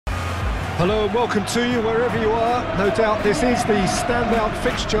Hello and welcome to you wherever you are. No doubt this is the standout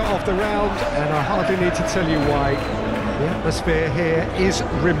fixture of the round, and I hardly need to tell you why. The atmosphere here is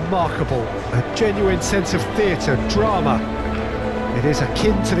remarkable. A genuine sense of theatre, drama. It is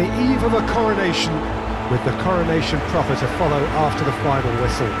akin to the eve of a coronation, with the coronation proper to follow after the final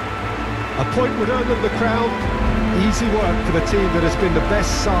whistle. A point would earn them the crown. Easy work for the team that has been the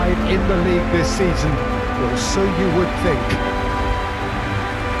best side in the league this season. Well, so you would think.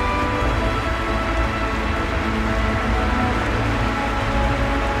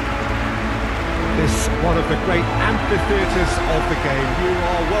 This one of the great amphitheatres of the game. You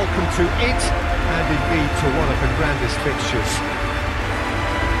are welcome to it, and indeed to one of the grandest fixtures.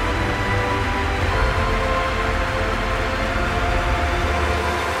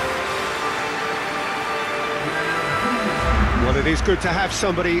 Well, it is good to have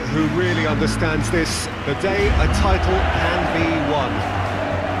somebody who really understands this. The day a title can be won.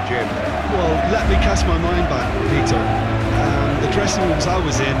 Jim. Well, let me cast my mind back, Peter. The dressing rooms I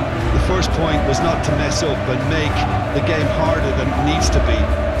was in, the first point was not to mess up and make the game harder than it needs to be.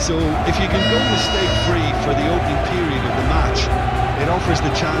 So if you can go mistake-free for the opening period of the match, it offers the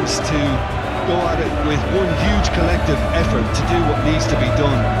chance to go at it with one huge collective effort to do what needs to be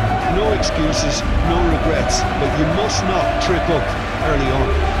done. No excuses, no regrets, but you must not trip up early on.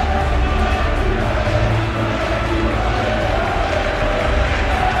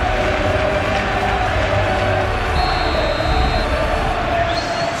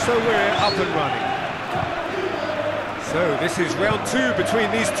 So we're up and running. So this is round two between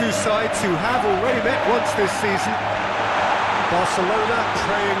these two sides who have already met once this season. Barcelona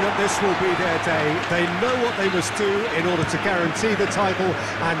praying that this will be their day. They know what they must do in order to guarantee the title,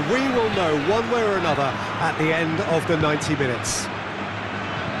 and we will know one way or another at the end of the 90 minutes.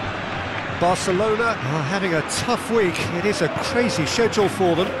 Barcelona are having a tough week. It is a crazy schedule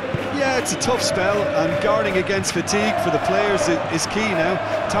for them. Yeah, it's a tough spell, and guarding against fatigue for the players is key now.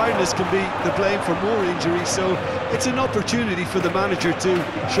 Tiredness can be the blame for more injuries, so it's an opportunity for the manager to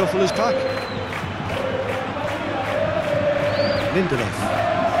shuffle his pack. Lindelof.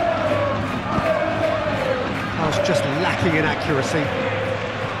 Pass just lacking in accuracy.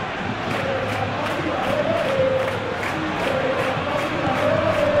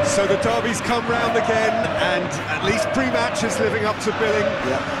 So the derby's come round again, and at least pre-match is living up to billing.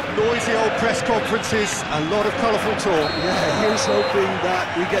 Yeah. Noisy old press conferences, a lot of colourful talk. Yeah, here's hoping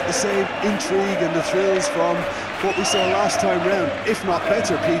that we get the same intrigue and the thrills from what we saw last time round, if not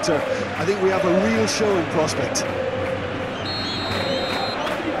better, Peter. I think we have a real show in prospect.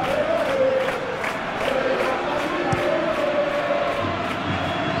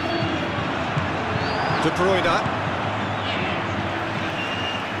 De Bruyne.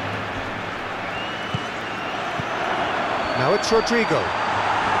 Now it's Rodrigo.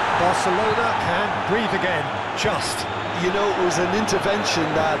 Barcelona can breathe again, just. You know, it was an intervention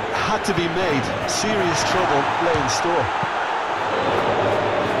that had to be made. Serious trouble lay in store.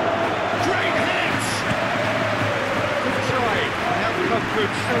 Great hit! Good try. The outcome could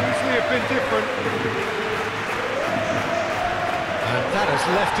so easily have been different. And that has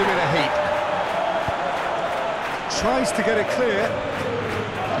left him in a heap. Tries to get it clear.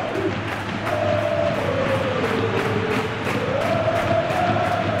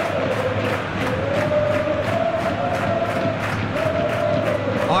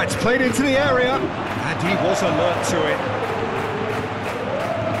 Oh, it's played into the area, and he was alert to it.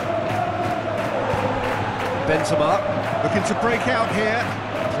 Benzema looking to break out here.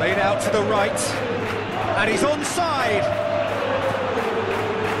 Played out to the right, and he's onside.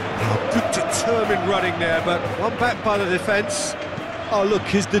 Good determined running there, but one back by the defence. Oh, look,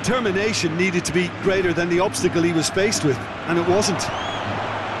 his determination needed to be greater than the obstacle he was faced with, and it wasn't.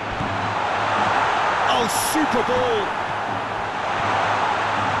 Oh, super ball!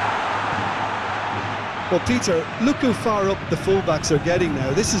 Well, Peter, look how far up the fullbacks are getting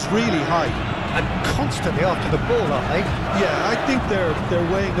now. This is really high. And constantly after the ball, aren't they? Yeah, I think they're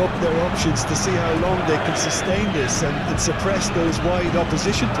weighing up their options to see how long they can sustain this and suppress those wide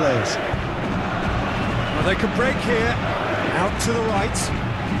opposition players. Well, they can break here, out to the right.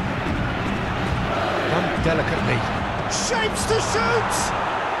 Done delicately. Shapes to shoot!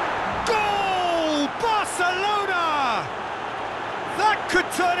 Goal! Barcelona! That could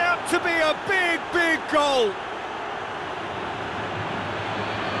turn out to be a big, big goal.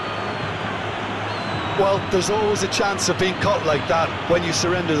 Well, there's always a chance of being caught like that when you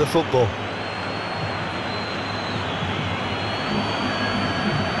surrender the football.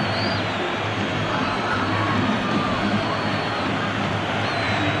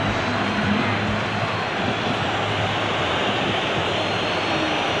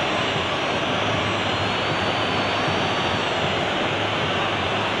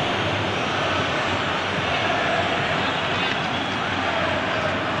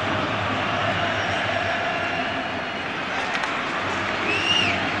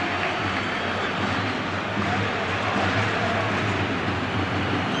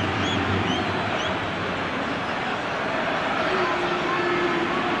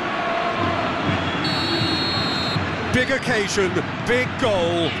 occasion, big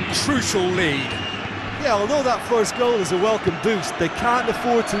goal, crucial lead. Yeah, although that first goal is a welcome boost, they can't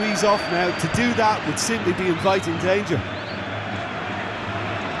afford to ease off now. To do that would simply be inviting danger.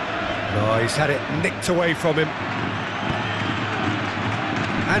 Oh, he's had it nicked away from him.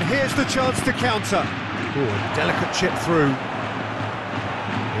 And here's the chance to counter. Oh, a delicate chip through.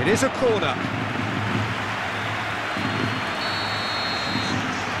 It is a corner.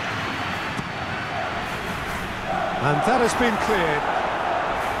 And that has been cleared.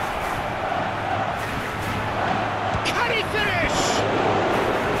 Can he finish?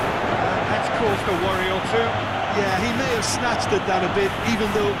 That's caused a worry or two. Yeah, he may have snatched it down a bit, even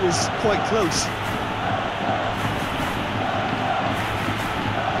though it was quite close.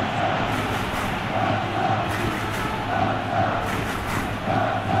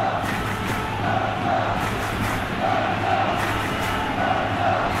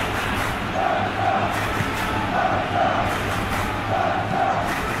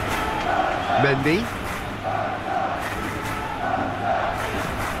 Mendy.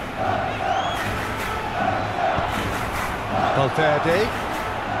 Valverde.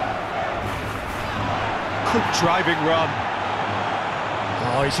 Good driving run.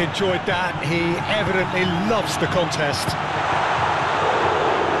 Oh, he's enjoyed that. He evidently loves the contest.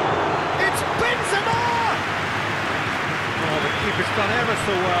 It's Benzema! Oh, the keeper's done ever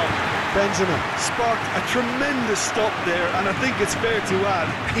so well. Benzema sparked a tremendous stop there, and I think it's fair to add,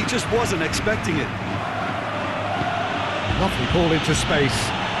 he just wasn't expecting it. Lovely ball into space.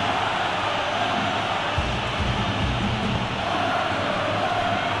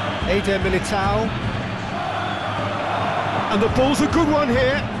 Eder Militao. And the ball's a good one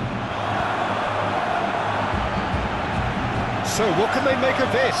here. So what can they make of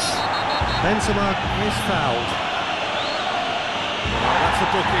this? Benzema is fouled. That's a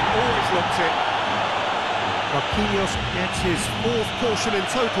booking, always looked it. Marquinhos gets his fourth caution in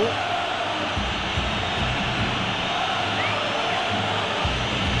total.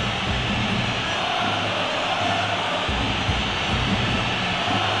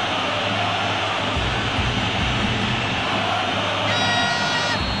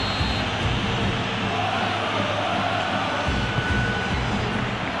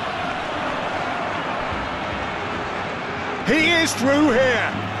 He is through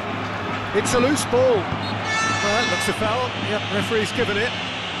here. It's a loose ball. Well, that looks a foul. Yep, referee's given it.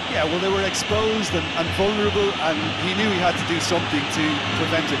 Yeah, well, they were exposed and vulnerable, and he knew he had to do something to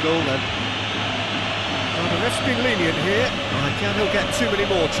prevent a goal then. Well, the ref's been lenient here. I doubt he'll get too many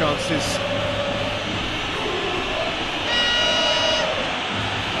more chances.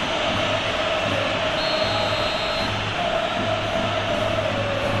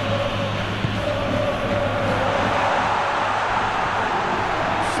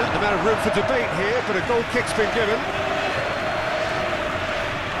 Amount of room for debate here, but a goal kick's been given.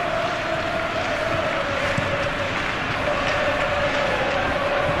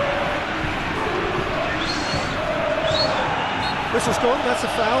 Whistle's gone, that's a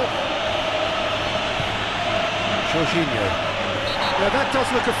foul. Jorginho. Yeah, that does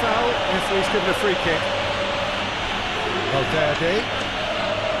look a foul. Referee's given a free kick. Valverde.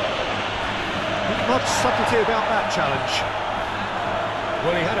 Not much subtlety about that challenge.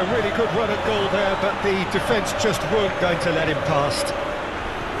 Well, he had a really good run at goal there, but the defence just weren't going to let him past.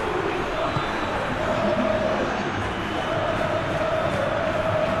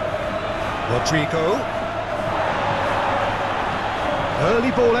 Rodrigo.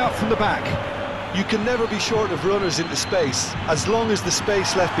 Early ball out from the back. You can never be short of runners into space, as long as the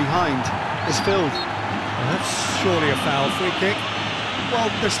space left behind is filled. Well, that's surely a foul. Free kick. Well,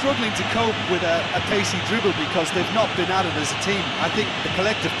 they're struggling to cope with a pacey dribble because they've not been at it as a team. I think the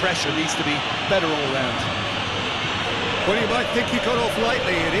collective pressure needs to be better all round. Well, you might think he got off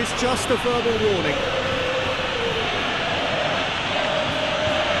lightly. It is just a verbal warning.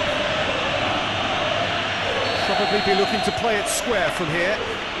 Probably be looking to play it square from here.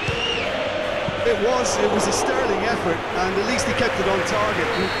 It was a sterling effort, and at least he kept it on target.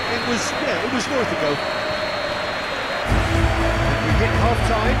 It was worth a go. Hit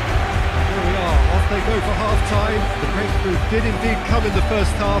half-time. Here we are, off they go for half-time. The breakthrough did indeed come in the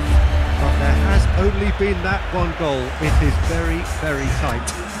first half, but there has only been that one goal. It is very, very tight.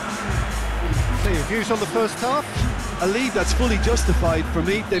 So your views on the first half? A lead that's fully justified for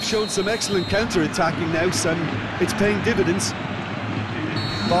me. They've shown some excellent counter-attacking now, and it's paying dividends.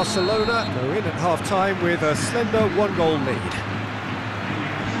 Barcelona go in at half-time with a slender one-goal lead.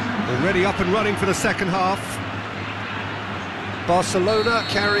 Already up and running for the second half. Barcelona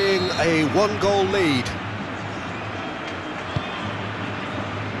carrying a one-goal lead.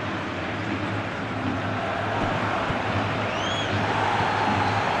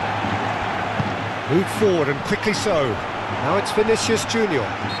 Moved forward and quickly so. Now it's Vinicius Junior.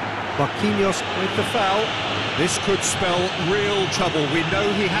 Marquinhos with the foul. This could spell real trouble. We know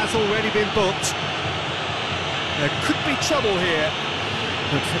he has already been booked. There could be trouble here.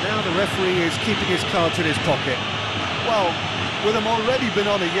 But for now, the referee is keeping his cards in his pocket. Well, with him already been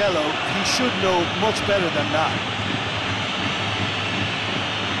on a yellow, he should know much better than that.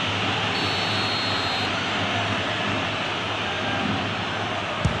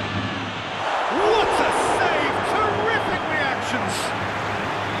 What a save! Terrific reactions!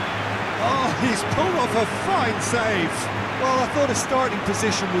 Oh, he's pulled off a fine save. Well, I thought his starting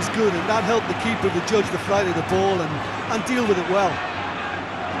position was good, and that helped the keeper to judge the flight of the ball and deal with it well.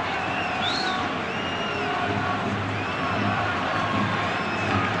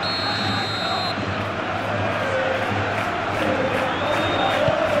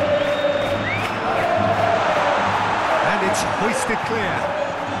 Hoisted clear.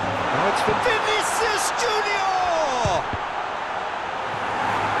 Now it's for Vinicius Junior.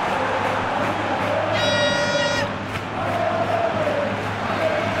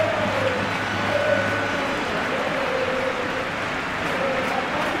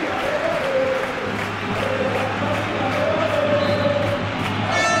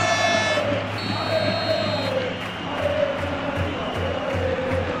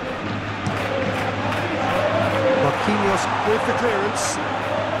 Marquinhos with the clearance.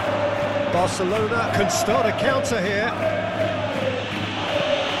 Barcelona can start a counter here.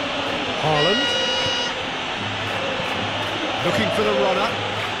 Haaland. Looking for the runner.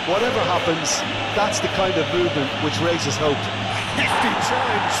 Whatever happens, that's the kind of movement which raises hope. Hefty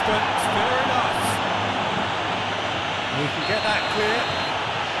challenge, but fair enough. He can get that clear.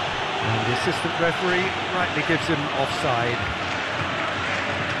 And the assistant referee rightly gives him offside.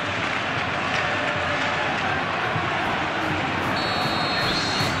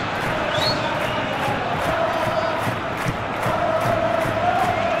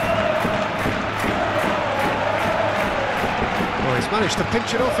 Managed to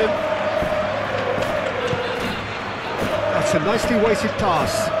pinch it off him. That's a nicely weighted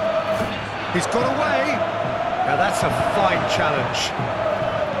pass. He's got away. Now that's a fine challenge.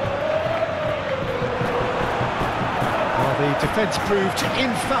 Well, the defence proved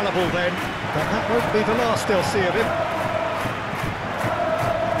infallible then, but that won't be the last they'll see of him.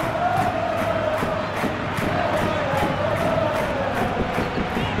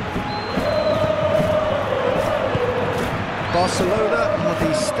 Barcelona are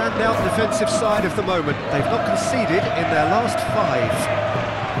the standout defensive side of the moment. They've not conceded in their last 5.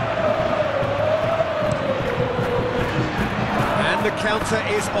 And the counter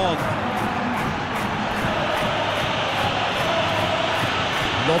is on.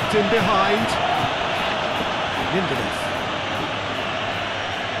 Lobbed in behind. Lindelof.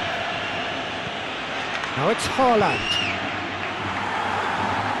 Now it's Haaland.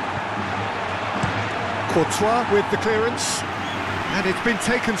 Courtois with the clearance, and it's been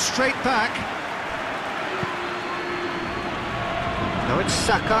taken straight back. Now it's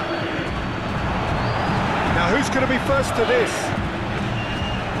Saka. Now who's going to be first to this?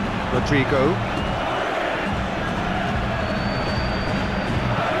 Rodrigo.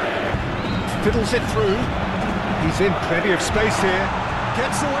 Fiddles it through. He's in plenty of space here.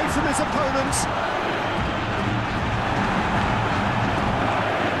 Gets away from his opponents.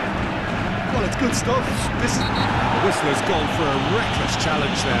 Well, it's good stuff. The whistler's gone for a reckless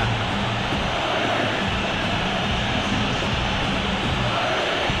challenge there.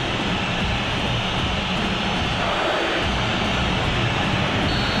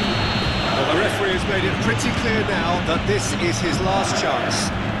 Well, the referee has made it pretty clear now that this is his last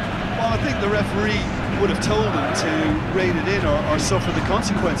chance. Well, I think the referee would have told him to rein it in or suffer the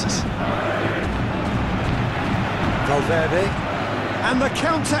consequences. Valverde. And the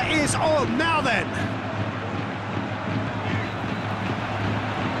counter is on, now then!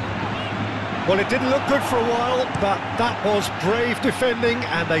 Well, it didn't look good for a while, but that was brave defending,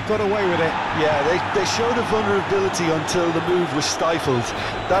 and they got away with it. Yeah, they showed a vulnerability until the move was stifled.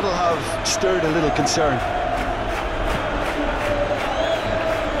 That'll have stirred a little concern.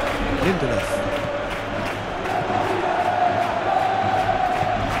 Lindelof.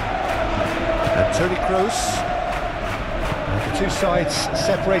 And Toni Kroos. The two sides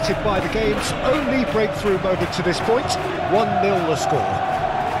separated by the game's only breakthrough moment to this point. 1-0 the score.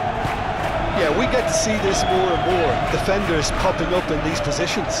 Yeah, we get to see this more and more. Defenders popping up in these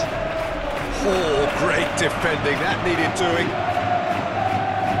positions. Oh, great defending. That needed doing.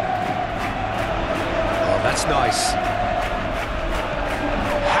 Oh, that's nice.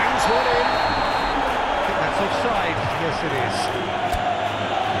 Hangs one in. I think that's offside. Yes, it is.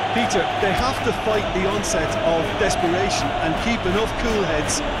 Peter, they have to fight the onset of desperation and keep enough cool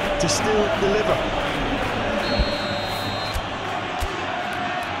heads to still deliver.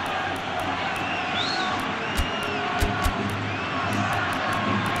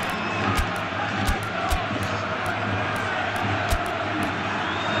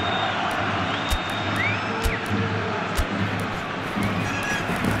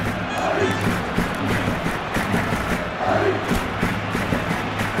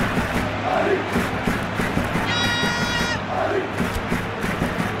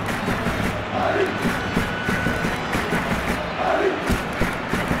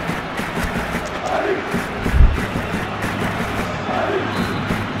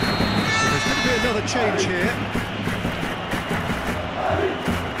 Change here.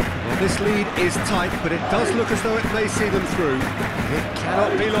 Well, this lead is tight, but it does look as though it may see them through. It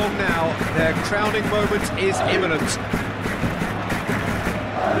cannot be long now. Their crowning moment is imminent.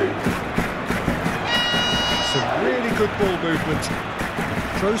 Some really good ball movement.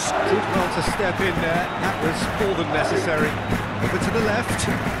 Kroos did well to step in there. That was more than necessary. Over to the left.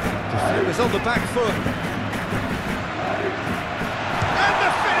 Defenders on the back foot.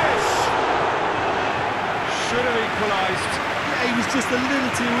 Should have equalised. Yeah, he was just a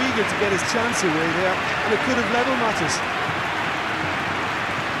little too eager to get his chance away there, and it could have level matters.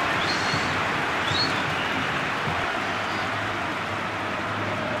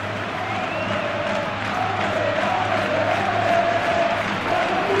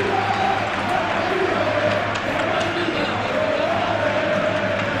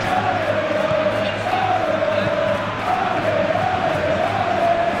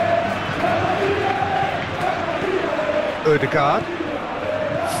 Odegaard.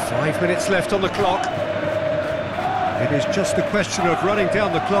 5 minutes left on the clock. It is just a question of running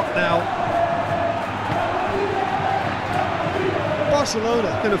down the clock now.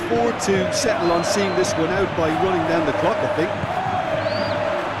 Barcelona can afford to settle on seeing this one out by running down the clock, I think.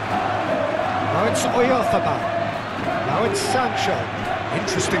 Now it's Oyarzabal. Now it's Sancho.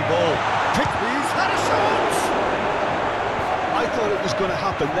 Interesting ball. He's had a shot! I thought it was going to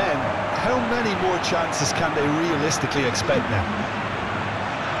happen then. How many more chances can they realistically expect now?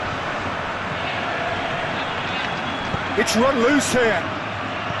 It's run loose here.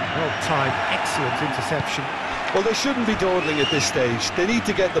 Well timed, excellent interception. Well, they shouldn't be dawdling at this stage. They need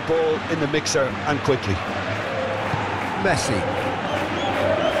to get the ball in the mixer and quickly. Messi.